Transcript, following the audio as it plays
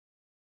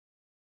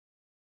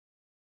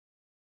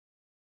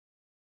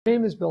My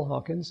name is Bill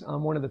Hawkins.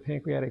 I'm one of the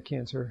pancreatic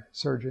cancer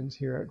surgeons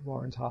here at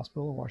Warren's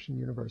Hospital and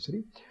Washington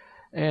University.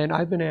 And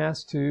I've been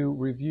asked to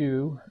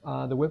review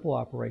the Whipple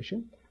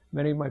operation.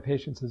 Many of my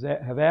patients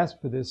have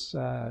asked for this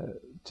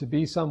to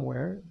be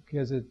somewhere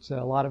because it's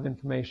a lot of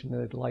information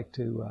that I'd like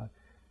to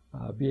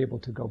be able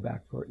to go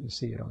back for it and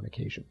see it on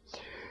occasion.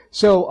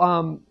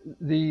 So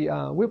the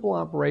Whipple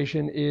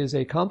operation is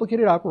a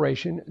complicated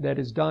operation that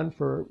is done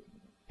for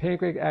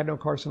pancreatic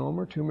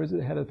adenocarcinoma, tumors at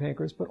the head of the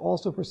pancreas, but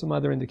also for some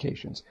other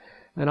indications.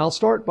 And I'll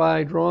start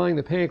by drawing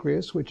the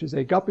pancreas, which is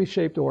a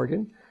guppy-shaped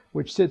organ,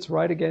 which sits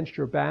right against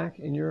your back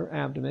in your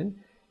abdomen.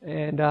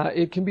 And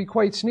it can be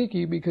quite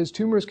sneaky because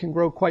tumors can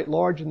grow quite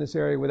large in this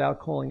area without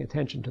calling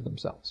attention to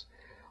themselves.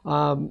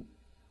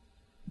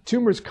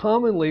 Tumors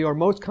commonly, or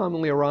most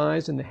commonly,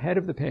 arise in the head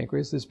of the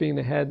pancreas, this being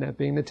the head and that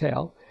being the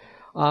tail.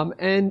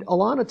 And a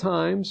lot of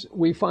times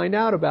we find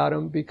out about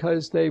them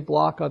because they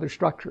block other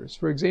structures.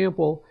 For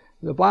example,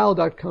 the bile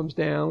duct comes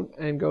down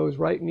and goes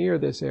right near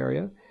this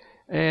area.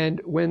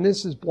 And when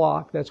this is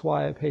blocked, that's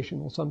why a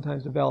patient will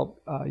sometimes develop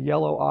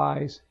yellow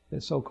eyes, the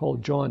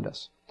so-called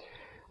jaundice.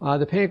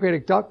 The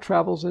pancreatic duct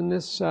travels in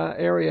this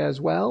area as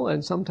well,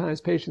 and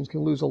sometimes patients can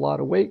lose a lot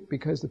of weight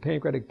because the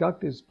pancreatic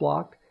duct is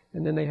blocked,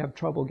 and then they have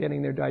trouble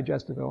getting their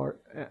digestive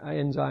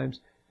enzymes.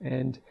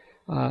 And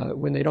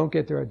when they don't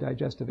get their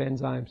digestive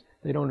enzymes,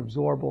 they don't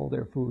absorb all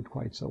their food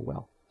quite so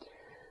well.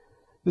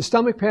 The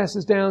stomach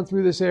passes down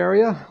through this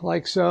area,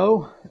 like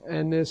so,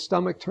 and this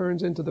stomach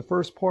turns into the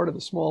first part of the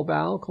small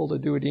bowel called a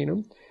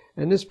duodenum.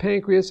 And this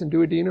pancreas and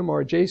duodenum are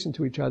adjacent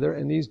to each other,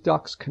 and these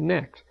ducts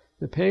connect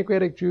the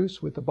pancreatic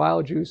juice with the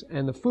bile juice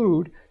and the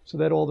food so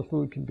that all the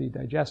food can be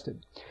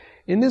digested.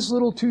 In this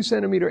little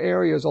 2-centimeter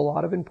area is a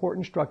lot of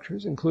important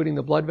structures, including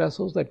the blood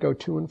vessels that go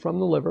to and from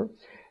the liver,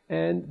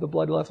 and the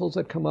blood vessels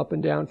that come up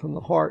and down from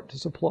the heart to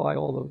supply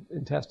all the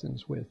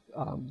intestines with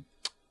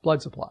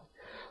blood supply.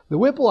 The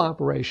Whipple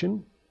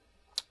operation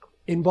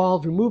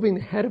involved removing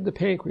the head of the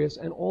pancreas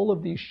and all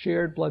of these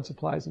shared blood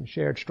supplies and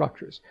shared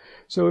structures.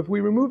 So if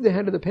we remove the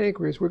head of the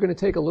pancreas, we're going to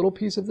take a little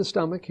piece of the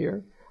stomach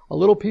here, a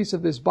little piece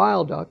of this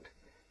bile duct,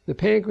 the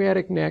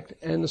pancreatic neck,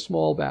 and the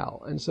small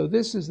bowel. And so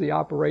this is the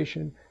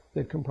operation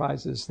that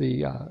comprises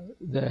the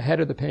head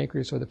of the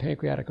pancreas, or the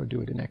pancreatic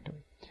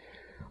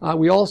duodenectomy.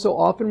 We also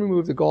often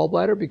remove the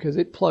gallbladder because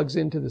it plugs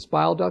into this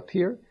bile duct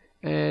here,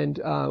 and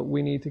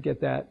we need to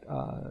get that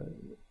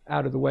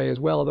out of the way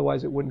as well,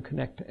 otherwise it wouldn't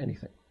connect to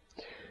anything.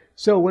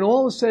 So when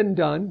all is said and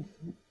done,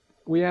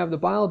 we have the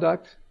bile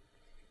duct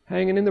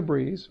hanging in the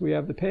breeze. We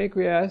have the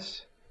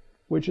pancreas,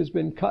 which has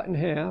been cut in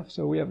half.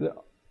 So we have the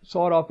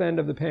sawed-off end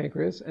of the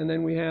pancreas, and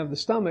then we have the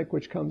stomach,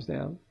 which comes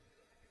down.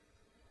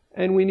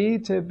 And we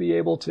need to be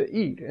able to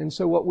eat. And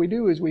so what we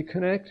do is we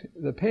connect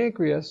the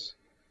pancreas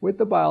with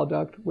the bile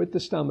duct, with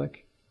the stomach,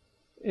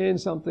 in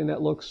something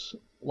that looks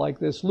like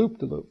this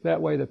loop-de-loop.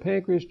 That way the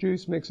pancreas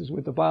juice mixes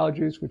with the bile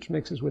juice, which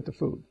mixes with the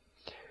food.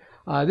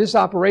 This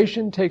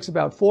operation takes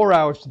about 4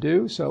 hours to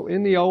do. So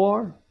in the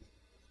OR,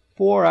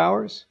 4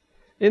 hours.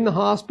 In the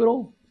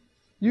hospital,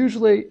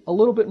 usually a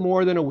little bit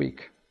more than a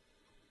week.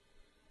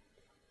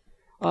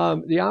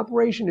 The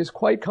operation is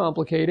quite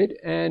complicated,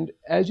 and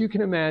as you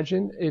can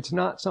imagine, it's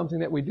not something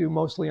that we do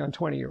mostly on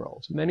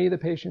 20-year-olds. Many of the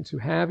patients who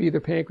have either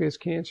pancreas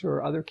cancer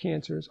or other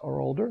cancers are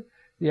older.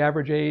 The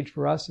average age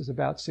for us is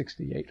about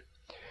 68.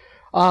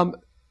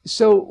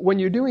 So when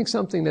you're doing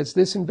something that's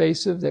this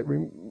invasive, that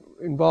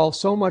involves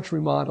so much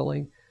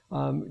remodeling,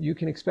 you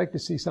can expect to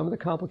see some of the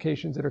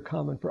complications that are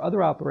common for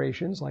other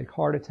operations, like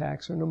heart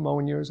attacks or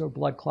pneumonias or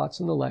blood clots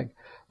in the leg.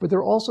 But there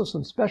are also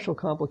some special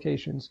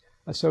complications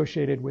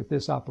associated with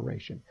this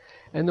operation.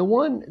 And the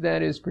one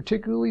that is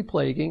particularly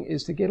plaguing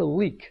is to get a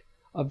leak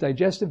of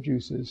digestive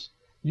juices,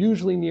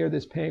 usually near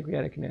this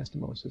pancreatic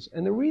anastomosis.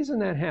 And the reason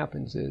that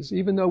happens is,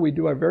 even though we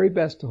do our very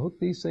best to hook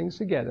these things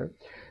together,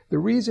 the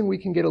reason we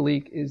can get a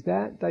leak is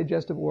that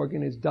digestive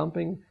organ is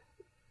dumping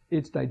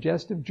its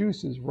digestive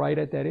juices right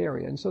at that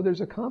area. And so there's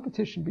a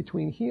competition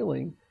between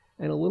healing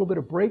and a little bit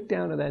of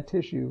breakdown of that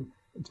tissue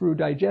through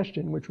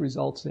digestion, which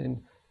results in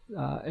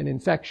an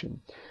infection.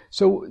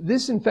 So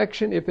this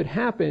infection, if it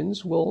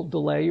happens, will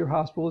delay your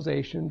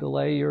hospitalization,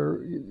 delay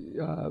your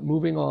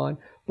moving on,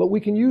 but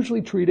we can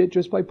usually treat it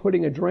just by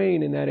putting a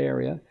drain in that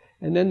area,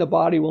 and then the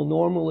body will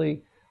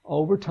normally,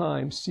 over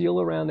time,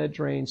 seal around that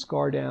drain,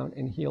 scar down,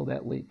 and heal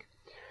that leak.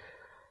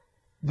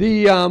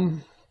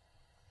 The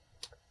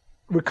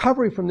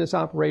recovery from this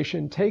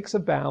operation takes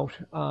about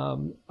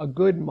a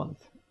good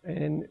month,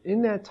 and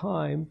in that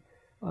time,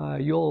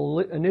 you'll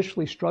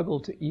initially struggle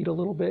to eat a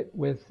little bit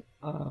with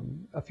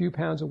a few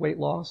pounds of weight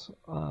loss.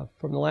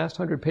 From the last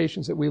 100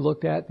 patients that we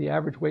looked at, the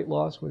average weight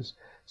loss was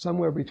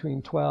somewhere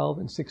between 12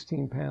 and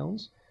 16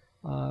 pounds.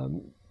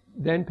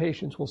 Then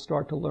patients will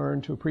start to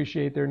learn to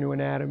appreciate their new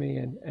anatomy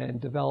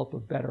and develop a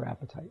better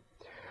appetite.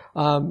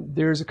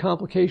 There's a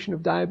complication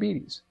of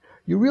diabetes.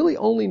 You really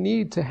only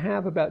need to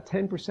have about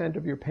 10%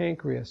 of your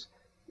pancreas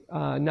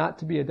not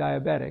to be a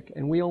diabetic,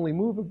 and we only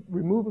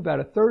remove about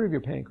a third of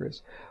your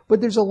pancreas.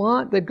 But there's a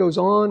lot that goes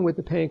on with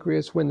the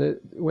pancreas when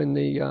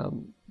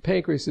the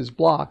pancreas is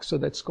blocked so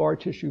that scar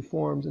tissue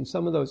forms and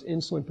some of those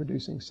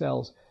insulin-producing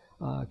cells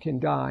can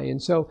die.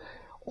 And so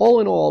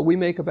all in all, we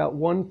make about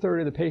 1/3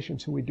 of the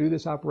patients who we do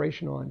this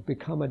operation on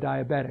become a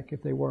diabetic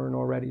if they weren't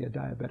already a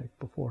diabetic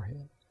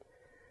beforehand.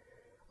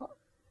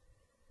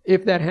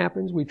 If that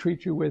happens, we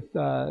treat you with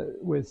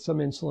some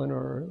insulin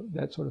or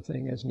that sort of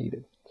thing as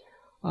needed.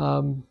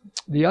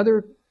 The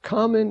other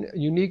common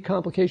unique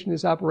complication of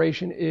this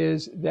operation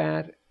is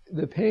that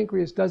the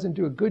pancreas doesn't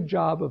do a good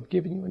job of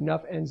giving you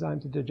enough enzyme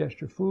to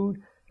digest your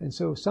food, and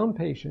so some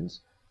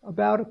patients,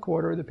 about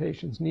 1/4 of the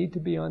patients, need to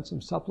be on some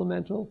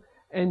supplemental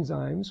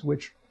enzymes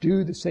which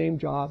do the same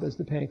job as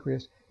the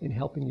pancreas in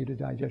helping you to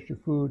digest your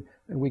food,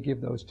 and we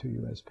give those to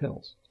you as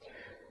pills.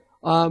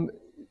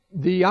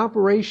 The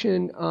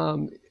operation,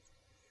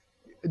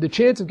 the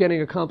chance of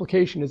getting a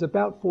complication is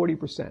about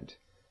 40%.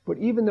 But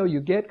even though you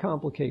get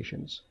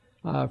complications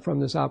from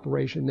this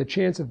operation, the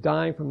chance of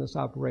dying from this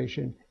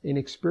operation in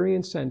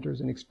experienced centers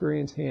and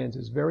experienced hands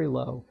is very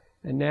low.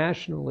 And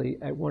nationally,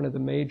 at one of the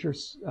major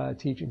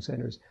teaching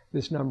centers,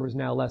 this number is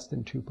now less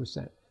than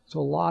 2%. So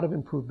a lot of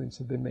improvements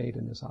have been made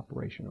in this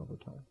operation over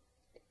time.